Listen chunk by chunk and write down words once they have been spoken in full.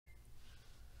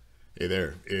Hey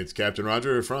there, it's Captain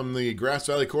Roger from the Grass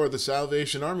Valley Corps of the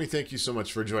Salvation Army. Thank you so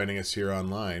much for joining us here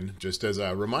online. Just as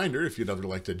a reminder, if you'd ever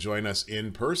like to join us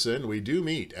in person, we do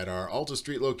meet at our Alta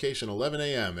Street location 11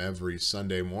 a.m. every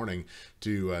Sunday morning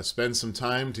to spend some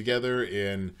time together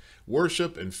in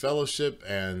worship and fellowship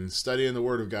and studying the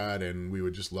Word of God, and we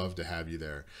would just love to have you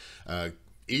there.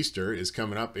 Easter is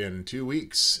coming up in 2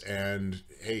 weeks, and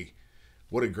hey,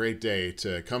 what a great day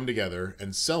to come together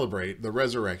and celebrate the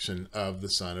resurrection of the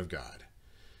Son of God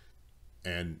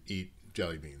and eat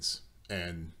jelly beans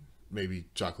and maybe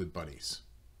chocolate bunnies.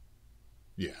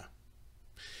 Yeah.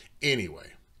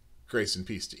 Anyway, grace and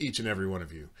peace to each and every one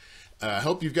of you. I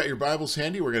hope you've got your Bibles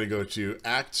handy. We're going to go to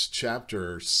Acts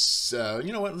chapter,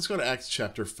 you know what? Let's go to Acts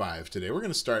chapter 5 today. We're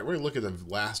going to look at the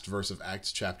last verse of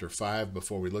Acts chapter 5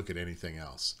 before we look at anything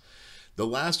else. The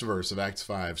last verse of Acts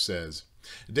 5 says,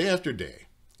 "Day after day,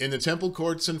 in the temple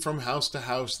courts and from house to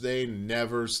house, they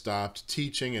never stopped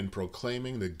teaching and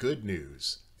proclaiming the good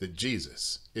news that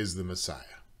Jesus is the Messiah."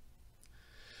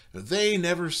 They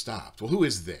never stopped. Well, who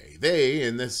is they? They,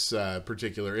 in this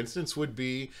particular instance, would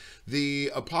be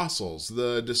the apostles,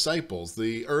 the disciples,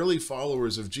 the early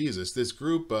followers of Jesus, this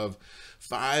group of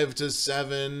 5 to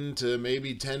 7 to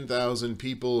maybe 10,000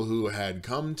 people who had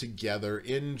come together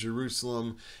in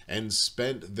Jerusalem and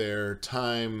spent their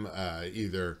time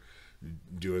either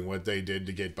doing what they did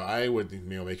to get by with,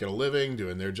 making a living,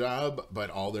 doing their job, but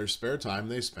all their spare time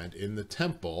they spent in the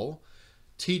temple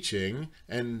teaching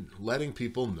and letting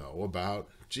people know about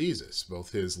Jesus,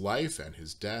 both his life and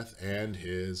his death and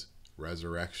his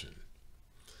resurrection.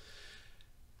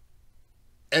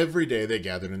 Every day they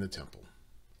gathered in the temple.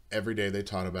 Every day they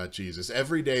taught about Jesus.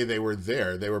 Every day they were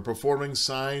there. They were performing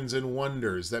signs and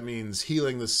wonders. That means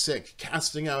healing the sick,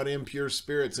 casting out impure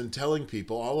spirits, and telling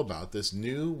people all about this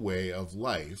new way of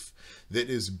life that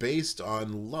is based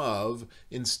on love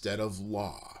instead of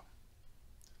law.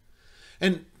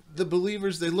 And the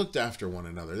believers, they looked after one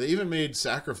another. They even made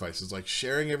sacrifices like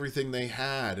sharing everything they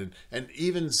had and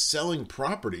even selling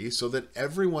property so that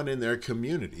everyone in their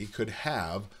community could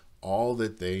have all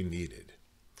that they needed.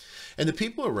 And the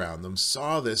people around them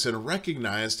saw this and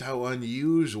recognized how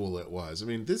unusual it was. I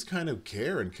mean, this kind of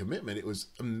care and commitment, it was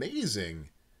amazing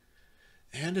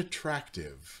and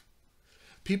attractive.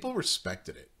 People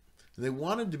respected it, and they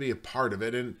wanted to be a part of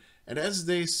it. And as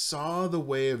they saw the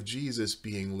way of Jesus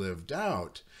being lived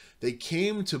out, they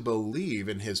came to believe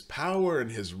in his power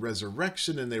and his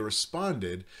resurrection, and they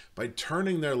responded by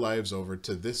turning their lives over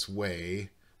to this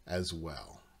way as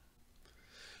well.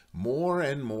 More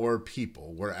and more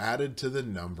people were added to the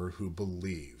number who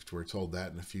believed. We're told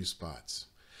that in a few spots.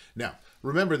 Now,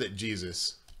 remember that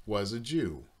Jesus was a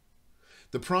Jew.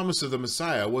 The promise of the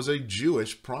Messiah was a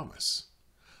Jewish promise.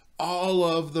 All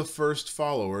of the first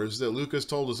followers that Luke has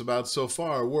told us about so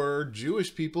far were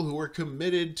Jewish people who were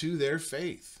committed to their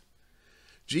faith.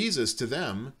 Jesus, to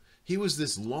them, he was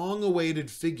this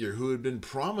long-awaited figure who had been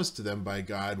promised to them by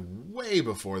God way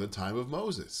before the time of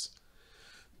Moses.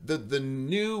 The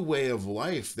new way of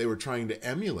life they were trying to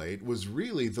emulate was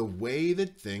really the way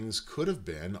that things could have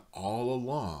been all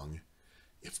along,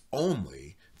 if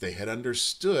only they had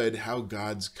understood how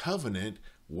God's covenant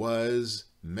was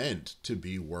meant to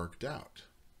be worked out.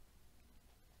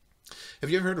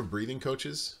 Have you ever heard of breathing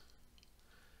coaches?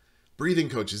 Breathing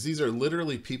coaches, these are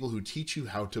literally people who teach you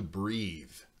how to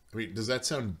breathe. I mean, does that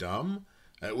sound dumb?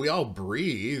 We all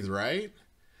breathe, right?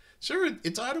 Sure,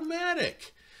 it's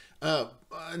automatic.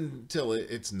 Until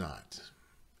it's not.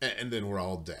 And then we're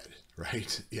all dead,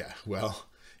 right? Yeah, well,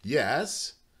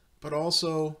 yes, but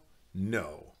also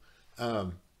no.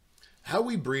 How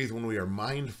we breathe when we are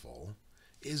mindful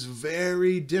is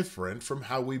very different from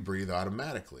how we breathe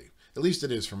automatically. At least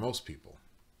it is for most people.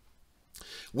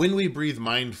 When we breathe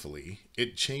mindfully,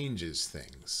 it changes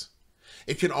things.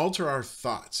 It can alter our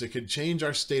thoughts. It can change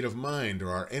our state of mind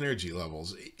or our energy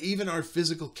levels, even our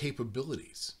physical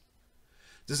capabilities.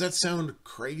 Does that sound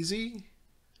crazy?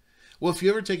 Well, if you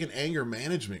ever take an anger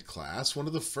management class, one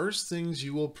of the first things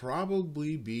you will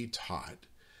probably be taught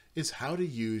is how to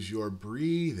use your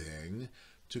breathing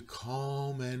to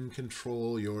calm and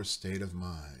control your state of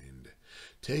mind.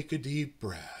 Take a deep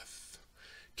breath.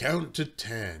 Count to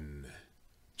 10.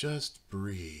 Just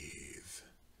breathe.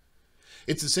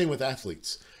 It's the same with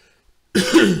athletes.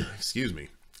 Excuse me.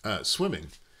 Swimming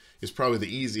is probably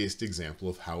the easiest example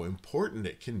of how important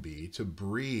it can be to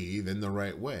breathe in the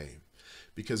right way.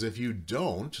 Because if you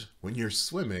don't, when you're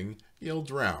swimming, you'll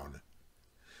drown.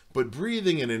 But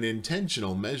breathing in an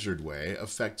intentional, measured way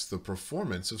affects the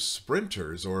performance of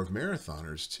sprinters or of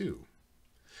marathoners too.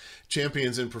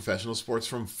 Champions in professional sports,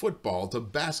 from football to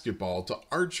basketball to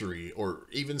archery or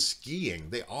even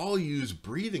skiing, they all use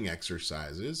breathing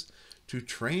exercises to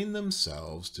train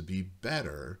themselves to be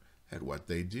better at what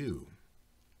they do.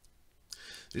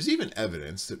 There's even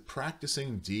evidence that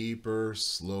practicing deeper,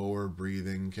 slower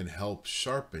breathing can help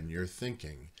sharpen your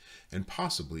thinking and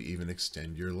possibly even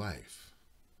extend your life.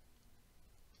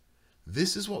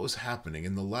 This is what was happening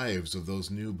in the lives of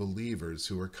those new believers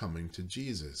who were coming to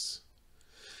Jesus.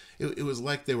 It was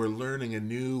like they were learning a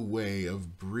new way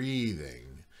of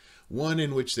breathing, one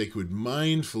in which they could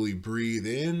mindfully breathe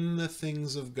in the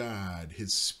things of God,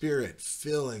 His Spirit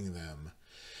filling them,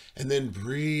 and then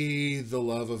breathe the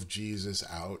love of Jesus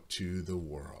out to the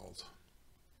world.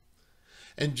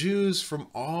 And Jews from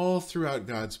all throughout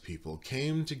God's people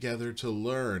came together to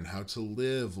learn how to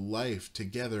live life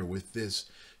together with this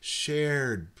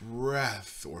shared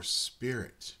breath or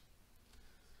spirit.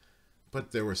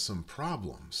 But there were some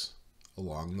problems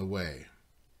along the way.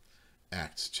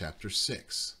 Acts chapter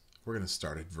 6. We're going to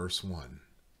start at verse 1.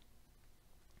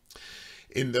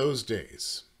 In those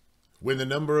days, when the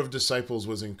number of disciples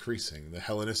was increasing, the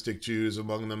Hellenistic Jews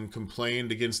among them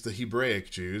complained against the Hebraic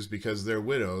Jews because their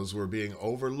widows were being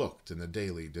overlooked in the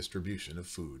daily distribution of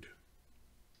food.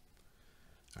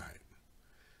 All right.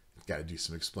 Got to do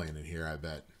some explaining here, I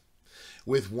bet.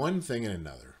 With one thing and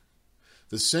another,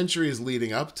 the centuries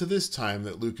leading up to this time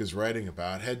that Luke is writing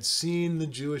about had seen the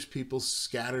Jewish people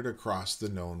scattered across the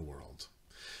known world.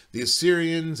 The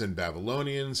Assyrians and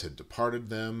Babylonians had deported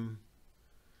them,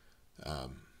 I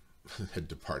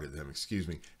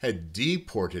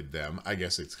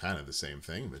guess it's kind of the same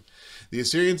thing, but the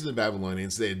Assyrians and the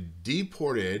Babylonians, they had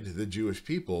deported the Jewish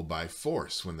people by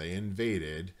force when they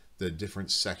invaded the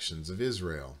different sections of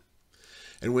Israel.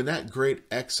 And when that great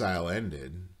exile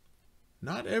ended,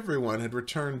 not everyone had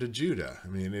returned to Judah. I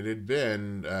mean, it had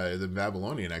been, the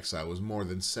Babylonian exile was more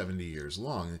than 70 years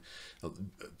long.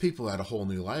 People had a whole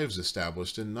new lives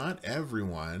established, and not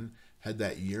everyone had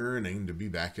that yearning to be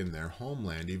back in their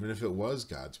homeland, even if it was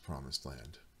God's promised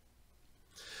land.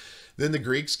 Then the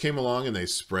Greeks came along and they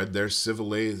spread their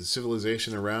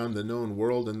civilization around the known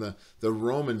world, and the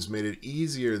Romans made it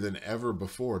easier than ever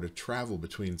before to travel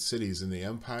between cities in the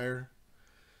empire.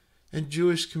 And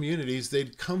Jewish communities,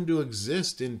 they'd come to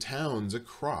exist in towns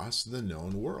across the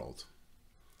known world.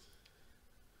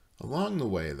 Along the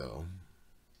way, though,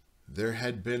 there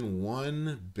had been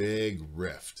one big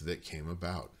rift that came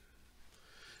about.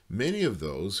 Many of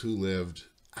those who lived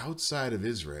outside of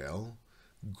Israel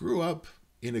grew up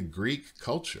in a Greek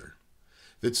culture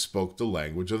that spoke the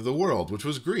language of the world, which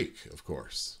was Greek, of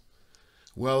course.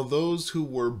 While those who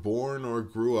were born or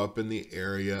grew up in the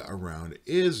area around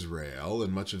Israel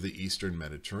and much of the Eastern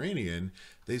Mediterranean,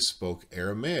 they spoke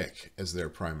Aramaic as their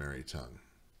primary tongue.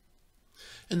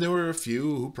 And there were a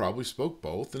few who probably spoke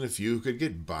both, and a few who could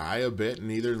get by a bit in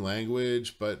either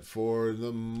language, but for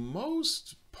the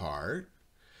most part,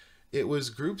 it was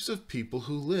groups of people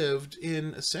who lived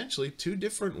in essentially two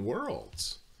different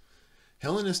worlds.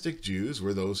 Hellenistic Jews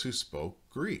were those who spoke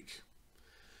Greek.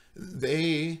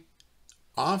 They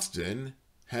often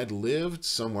had lived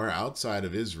somewhere outside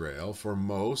of Israel for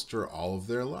most or all of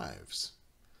their lives.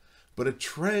 But a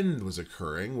trend was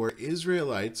occurring where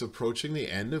Israelites approaching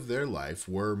the end of their life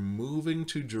were moving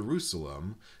to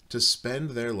Jerusalem to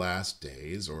spend their last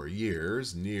days or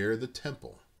years near the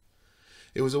temple.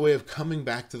 It was a way of coming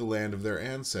back to the land of their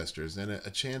ancestors and a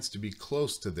chance to be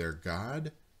close to their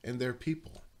God and their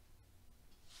people.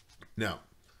 Now,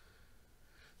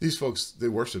 these folks, they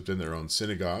worshipped in their own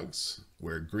synagogues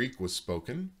where Greek was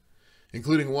spoken,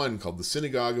 including one called the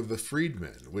Synagogue of the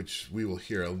Freedmen, which we will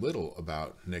hear a little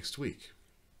about next week.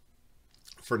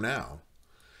 For now,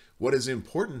 what is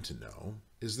important to know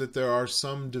is that there are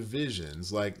some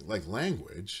divisions, like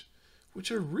language,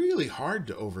 which are really hard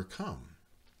to overcome.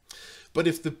 But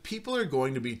if the people are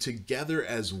going to be together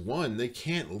as one, they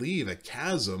can't leave a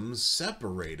chasm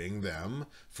separating them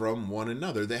from one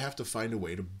another. They have to find a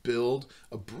way to build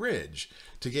a bridge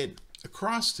to get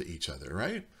across to each other,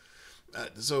 right?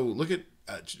 So look at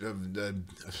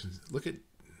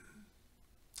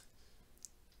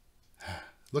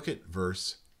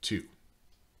verse 2.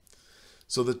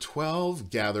 So the 12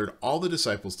 gathered all the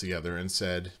disciples together and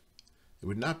said, "It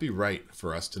would not be right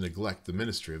for us to neglect the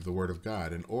ministry of the Word of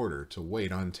God in order to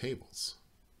wait on tables."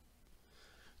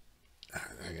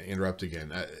 I interrupt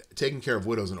again. Taking care of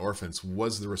widows and orphans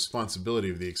was the responsibility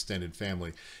of the extended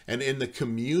family. And in the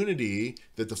community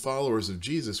that the followers of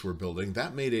Jesus were building,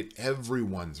 that made it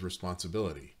everyone's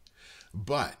responsibility.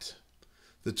 But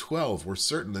The 12 were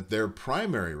certain that their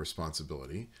primary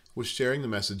responsibility was sharing the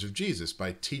message of Jesus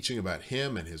by teaching about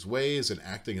him and his ways and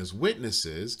acting as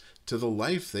witnesses to the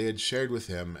life they had shared with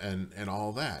him and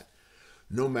all that.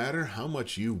 No matter how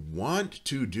much you want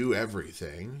to do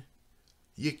everything,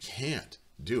 you can't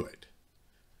do it.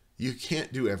 You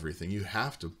can't do everything. You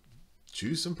have to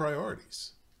choose some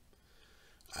priorities.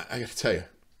 I got to tell you,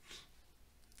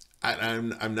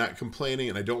 I'm not complaining,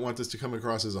 and I don't want this to come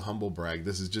across as a humble brag.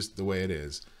 This is just the way it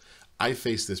is. I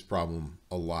face this problem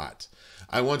a lot.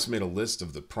 I once made a list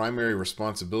of the primary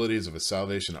responsibilities of a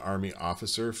Salvation Army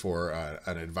officer for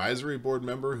an advisory board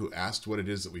member who asked what it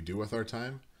is that we do with our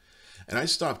time. And I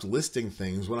stopped listing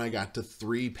things when I got to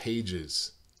 3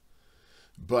 pages.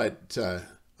 But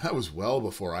that was well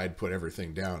before I'd put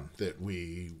everything down that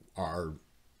we are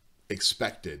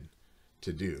expected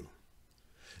to do.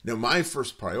 Now, my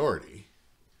first priority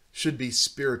should be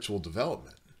spiritual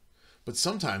development. But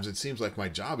sometimes it seems like my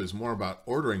job is more about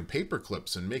ordering paper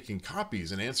clips and making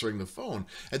copies and answering the phone.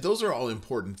 And those are all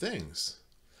important things.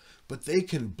 But they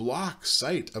can block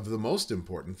sight of the most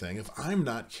important thing if I'm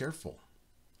not careful.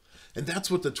 And that's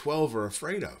what the 12 are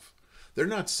afraid of. They're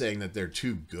not saying that they're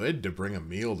too good to bring a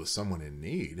meal to someone in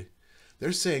need.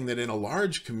 They're saying that in a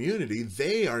large community,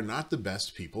 they are not the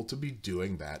best people to be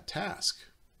doing that task.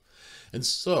 And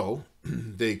so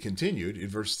they continued in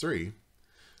verse 3,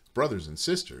 brothers and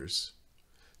sisters,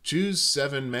 choose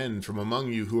 7 men from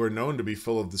among you who are known to be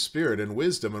full of the Spirit and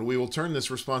wisdom, and we will turn this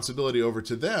responsibility over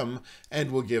to them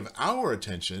and will give our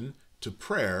attention to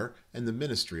prayer and the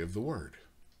ministry of the word.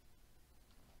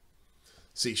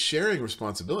 See, sharing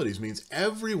responsibilities means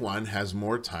everyone has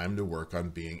more time to work on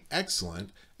being excellent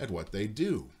at what they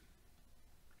do.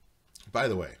 By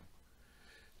the way,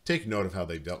 take note of how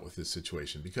they dealt with this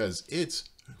situation because it's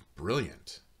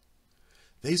brilliant.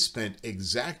 They spent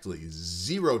exactly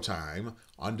 0 time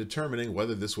on determining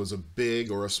whether this was a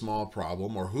big or a small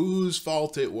problem or whose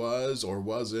fault it was or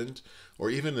wasn't, or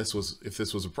even if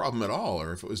this was a problem at all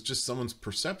or if it was just someone's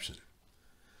perception.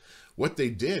 What they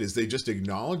did is they just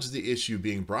acknowledged the issue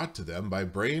being brought to them by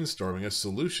brainstorming a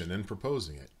solution and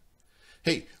proposing it.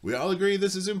 Hey, we all agree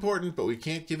this is important, but we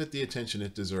can't give it the attention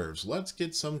it deserves. Let's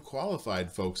get some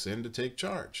qualified folks in to take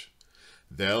charge.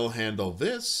 They'll handle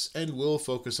this, and we'll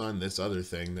focus on this other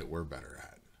thing that we're better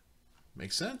at.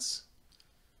 Make sense?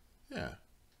 Yeah,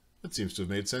 that seems to have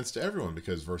made sense to everyone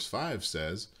because verse 5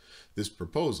 says, this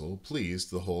proposal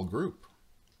pleased the whole group.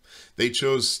 They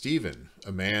chose Stephen,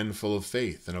 a man full of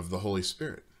faith and of the Holy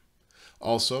Spirit.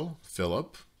 Also,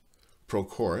 Philip,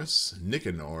 Prochorus,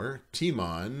 Nicanor,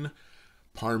 Timon,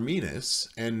 Parmenas,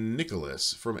 and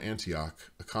Nicholas from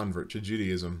Antioch, a convert to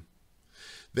Judaism.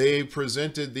 They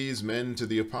presented these men to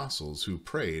the apostles, who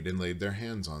prayed and laid their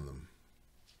hands on them.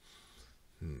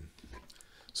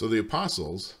 So the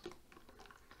apostles,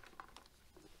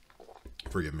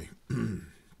 forgive me,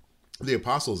 the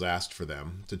apostles asked for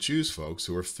them to choose folks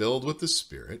who were filled with the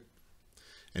Spirit.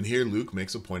 And here Luke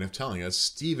makes a point of telling us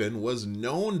Stephen was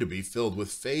known to be filled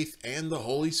with faith and the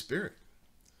Holy Spirit.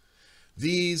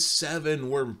 These 7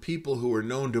 were people who were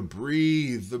known to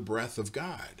breathe the breath of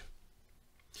God.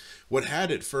 What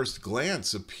had at first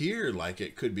glance appeared like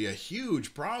it could be a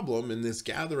huge problem in this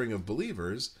gathering of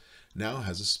believers now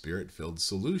has a Spirit-filled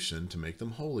solution to make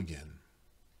them whole again.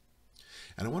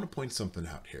 And I want to point something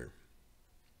out here.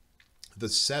 The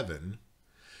 7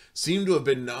 seem to have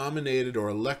been nominated or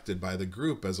elected by the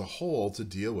group as a whole to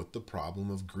deal with the problem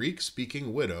of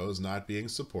Greek-speaking widows not being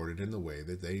supported in the way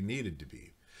that they needed to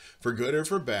be. For good or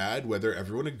for bad, whether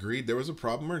everyone agreed there was a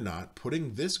problem or not,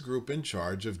 putting this group in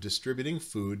charge of distributing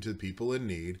food to people in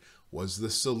need was the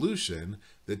solution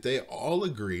that they all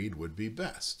agreed would be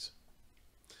best.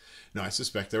 Now, I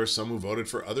suspect there were some who voted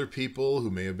for other people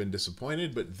who may have been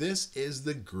disappointed, but this is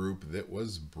the group that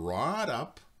was brought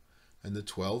up, and the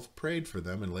 12 prayed for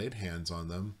them and laid hands on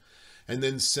them, and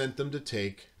then sent them to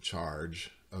take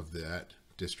charge of that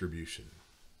distribution.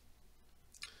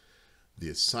 The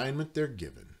assignment they're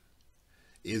given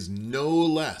is no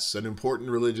less an important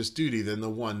religious duty than the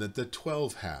one that the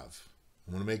 12 have.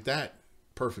 I want to make that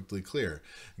perfectly clear.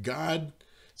 God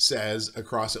says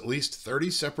across at least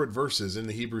 30 separate verses in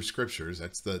the Hebrew Scriptures,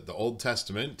 that's the Old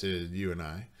Testament to you and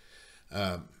I,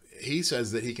 he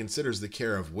says that he considers the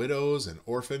care of widows and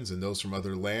orphans and those from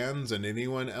other lands and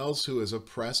anyone else who is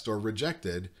oppressed or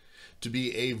rejected to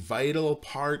be a vital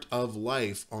part of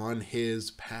life on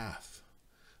his path.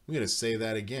 I'm going to say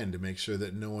that again to make sure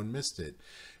that no one missed it.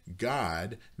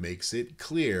 God makes it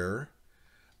clear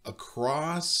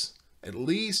across at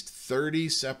least 30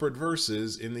 separate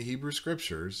verses in the Hebrew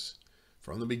Scriptures,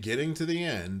 from the beginning to the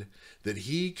end, that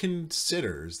he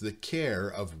considers the care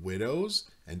of widows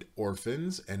and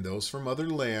orphans and those from other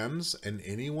lands and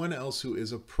anyone else who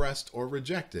is oppressed or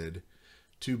rejected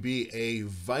to be a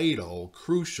vital,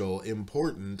 crucial,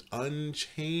 important,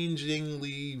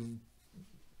 unchangingly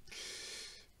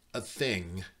a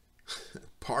thing,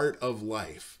 part of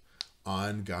life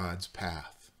on God's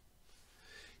path.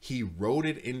 He wrote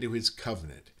it into his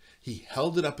covenant. He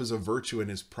held it up as a virtue in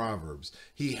his proverbs.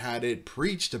 He had it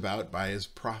preached about by his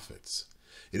prophets.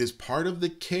 It is part of the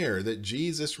care that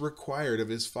Jesus required of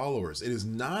his followers. It is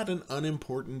not an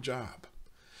unimportant job.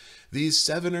 These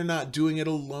 7 are not doing it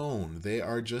alone. They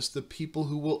are just the people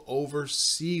who will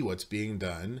oversee what's being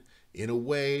done in a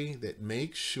way that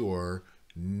makes sure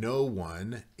no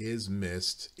one is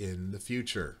missed in the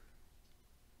future.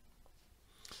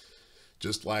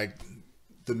 Just like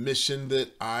the mission that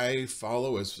I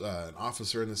follow as an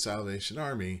officer in the Salvation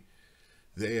Army,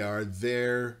 they are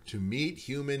there to meet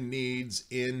human needs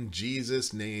in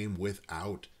Jesus' name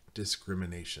without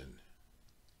discrimination.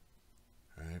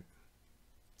 Right?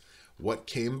 What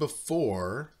came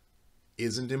before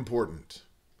isn't important.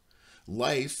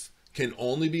 Life can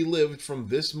only be lived from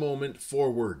this moment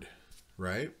forward,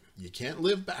 right? You can't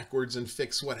live backwards and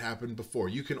fix what happened before.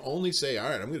 You can only say, all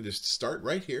right, I'm going to just start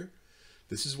right here.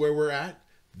 This is where we're at.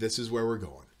 This is where we're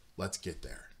going. Let's get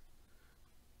there.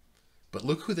 But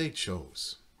look who they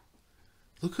chose.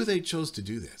 Look who they chose to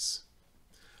do this.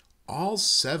 All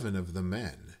 7 of the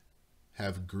men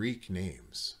have Greek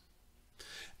names.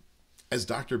 As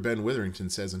Dr. Ben Witherington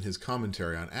says in his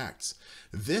commentary on Acts,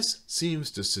 this seems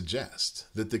to suggest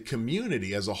that the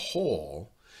community as a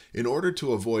whole, in order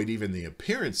to avoid even the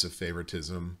appearance of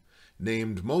favoritism,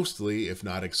 named mostly, if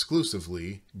not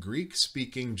exclusively,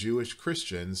 Greek-speaking Jewish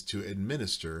Christians to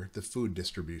administer the food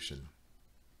distribution.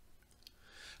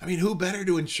 I mean, who better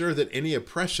to ensure that any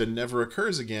oppression never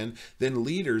occurs again than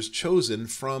leaders chosen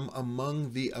from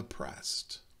among the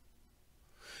oppressed?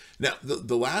 Now,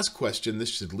 the last question this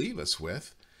should leave us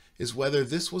with is whether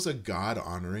this was a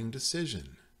God-honoring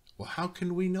decision. Well, how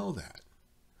can we know that?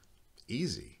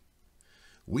 Easy.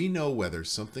 We know whether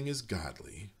something is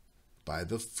godly by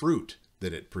the fruit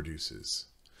that it produces.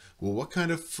 Well, what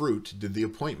kind of fruit did the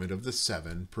appointment of the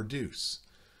 7 produce?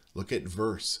 Look at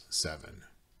verse 7.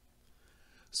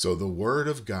 So the word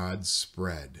of God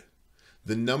spread.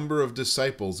 The number of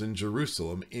disciples in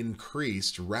Jerusalem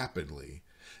increased rapidly,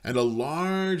 and a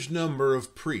large number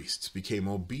of priests became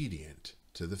obedient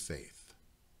to the faith.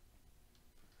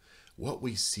 What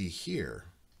we see here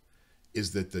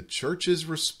is that the church's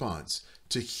response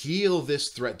to heal this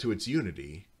threat to its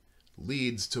unity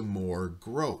leads to more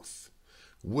growth,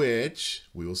 which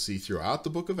we will see throughout the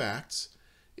book of Acts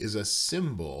is a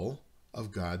symbol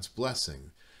of God's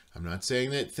blessing. I'm not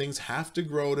saying that things have to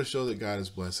grow to show that God is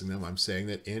blessing them. I'm saying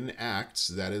that in Acts,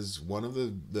 that is one of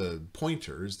the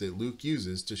pointers that Luke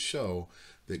uses to show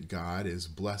that God is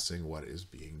blessing what is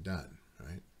being done,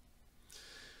 right?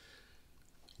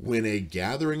 When a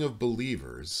gathering of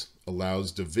believers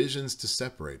allows divisions to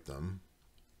separate them,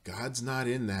 God's not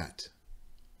in that.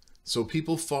 So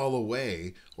people fall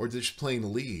away or just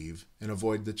plain leave and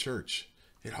avoid the church.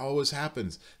 It always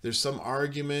happens. There's some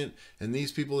argument, and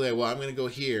these people say, well, I'm going to go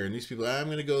here, and these people, I'm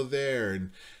going to go there.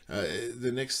 And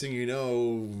the next thing you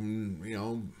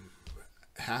know,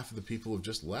 half of the people have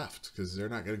just left because they're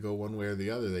not going to go one way or the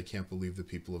other. They can't believe the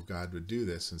people of God would do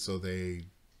this, and so they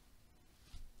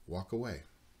walk away.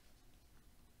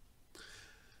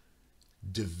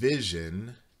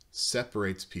 Division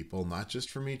separates people not just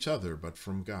from each other, but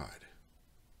from God.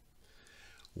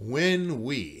 When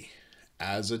we,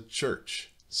 as a church,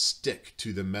 stick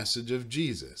to the message of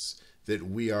Jesus, that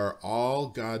we are all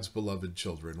God's beloved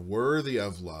children, worthy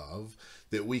of love,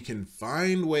 that we can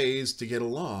find ways to get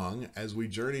along as we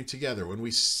journey together, when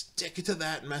we stick to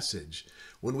that message,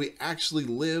 when we actually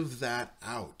live that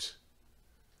out,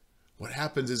 what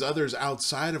happens is others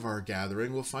outside of our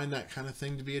gathering will find that kind of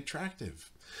thing to be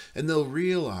attractive. And they'll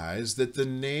realize that the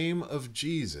name of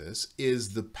Jesus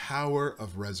is the power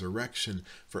of resurrection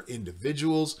for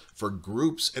individuals, for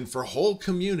groups, and for whole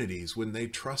communities when they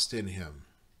trust in him.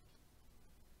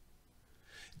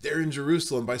 There in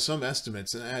Jerusalem, by some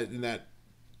estimates, in that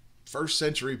first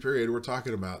century period we're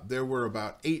talking about, there were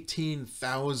about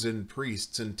 18,000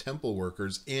 priests and temple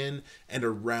workers in and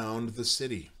around the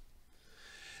city.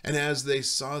 And as they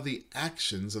saw the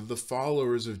actions of the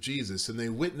followers of Jesus, and they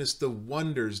witnessed the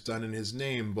wonders done in his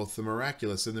name, both the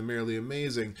miraculous and the merely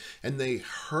amazing, and they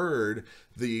heard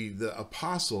the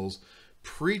apostles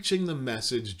preaching the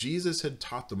message Jesus had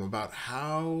taught them about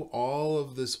how all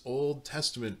of this Old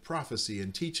Testament prophecy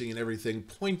and teaching and everything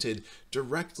pointed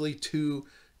directly to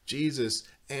Jesus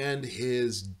and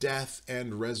his death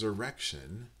and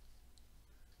resurrection,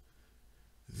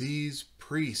 these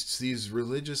priests, these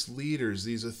religious leaders,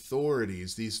 these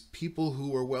authorities, these people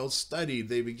who were well studied,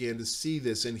 they began to see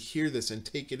this and hear this and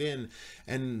take it in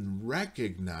and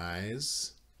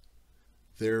recognize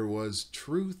there was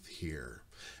truth here.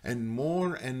 And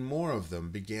more of them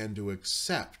began to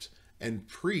accept and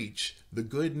preach the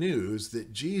good news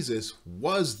that Jesus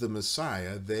was the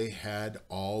Messiah they had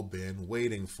all been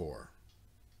waiting for.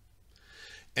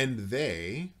 And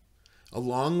they,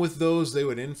 along with those they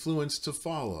would influence to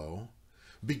follow,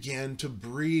 began to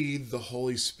breathe the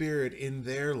Holy Spirit in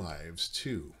their lives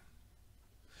too.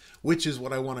 Which is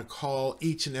what I want to call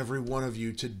each and every one of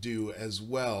you to do as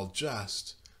well.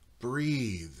 Just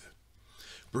breathe.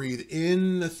 Breathe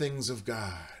in the things of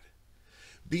God.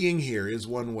 Being here is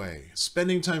one way.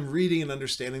 Spending time reading and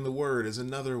understanding the Word is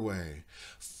another way.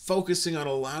 Focusing on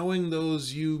allowing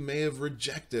those you may have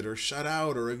rejected or shut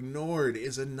out or ignored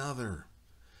is another.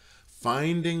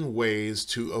 Finding ways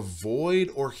to avoid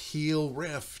or heal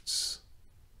rifts.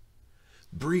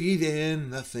 Breathe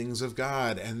in the things of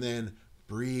God and then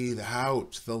breathe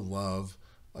out the love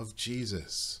of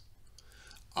Jesus.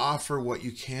 Offer what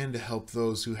you can to help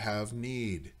those who have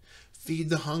need. Feed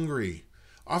the hungry.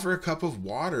 Offer a cup of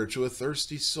water to a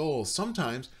thirsty soul.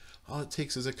 Sometimes all it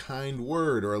takes is a kind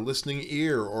word or a listening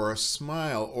ear or a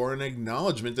smile or an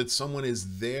acknowledgement that someone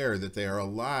is there, that they are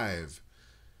alive.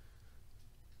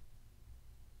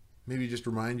 Maybe just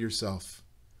remind yourself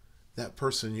that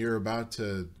person you're about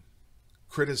to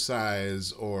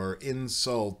criticize or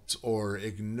insult or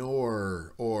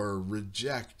ignore or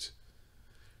reject.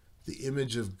 The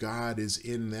image of God is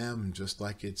in them just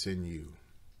like it's in you.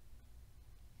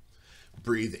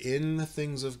 Breathe in the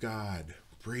things of God.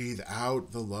 Breathe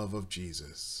out the love of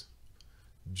Jesus.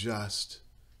 Just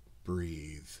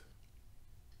breathe.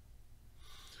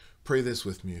 Pray this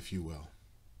with me if you will.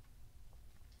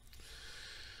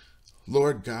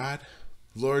 Lord God,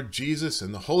 Lord Jesus,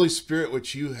 and the Holy Spirit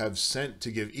which you have sent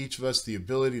to give each of us the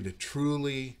ability to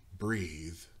truly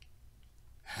breathe,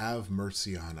 have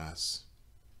mercy on us.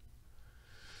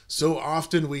 So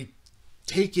often we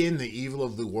take in the evil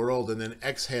of the world and then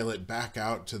exhale it back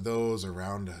out to those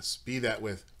around us, be that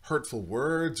with hurtful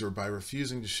words or by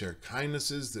refusing to share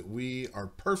kindnesses that we are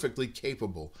perfectly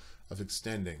capable of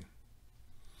extending.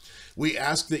 We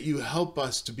ask that you help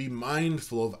us to be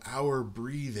mindful of our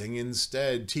breathing.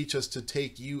 Instead, teach us to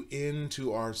take you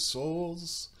into our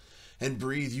souls and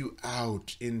breathe you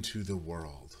out into the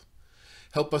world.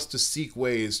 Help us to seek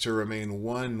ways to remain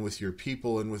one with your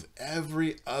people and with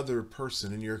every other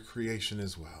person in your creation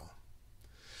as well.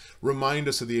 Remind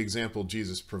us of the example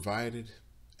Jesus provided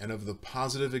and of the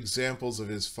positive examples of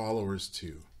his followers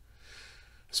too.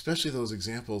 Especially those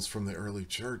examples from the early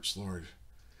church, Lord.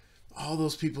 All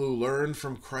those people who learned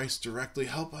from Christ directly,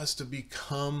 help us to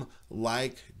become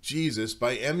like Jesus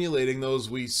by emulating those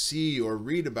we see or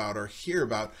read about or hear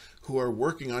about who are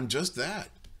working on just that.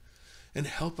 And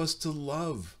help us to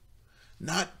love,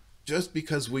 not just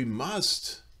because we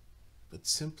must, but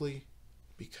simply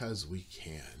because we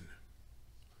can.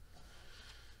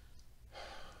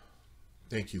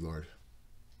 Thank you, Lord.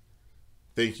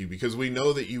 Thank you, because we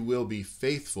know that you will be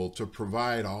faithful to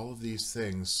provide all of these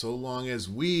things so long as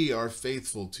we are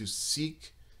faithful to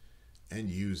seek and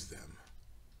use them.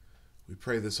 We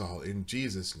pray this all in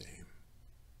Jesus' name.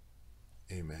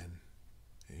 Amen.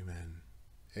 Amen.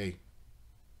 Hey,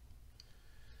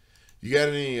 you got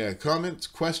any comments,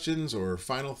 questions, or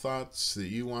final thoughts that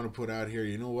you want to put out here?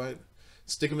 You know what?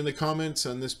 Stick them in the comments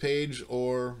on this page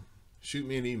or shoot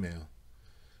me an email.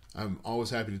 I'm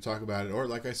always happy to talk about it. Or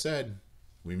like I said,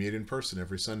 we meet in person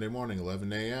every Sunday morning,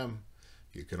 11 a.m.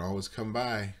 You can always come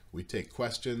by. We take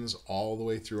questions all the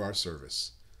way through our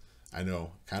service. I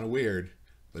know, kind of weird,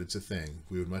 but it's a thing.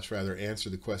 We would much rather answer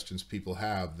the questions people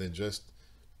have than just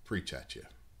preach at you,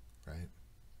 right?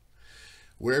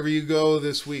 Wherever you go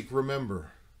this week,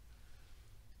 remember,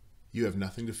 you have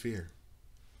nothing to fear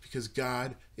because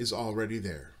God is already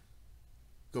there.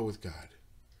 Go with God.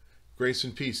 Grace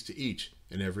and peace to each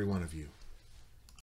and every one of you.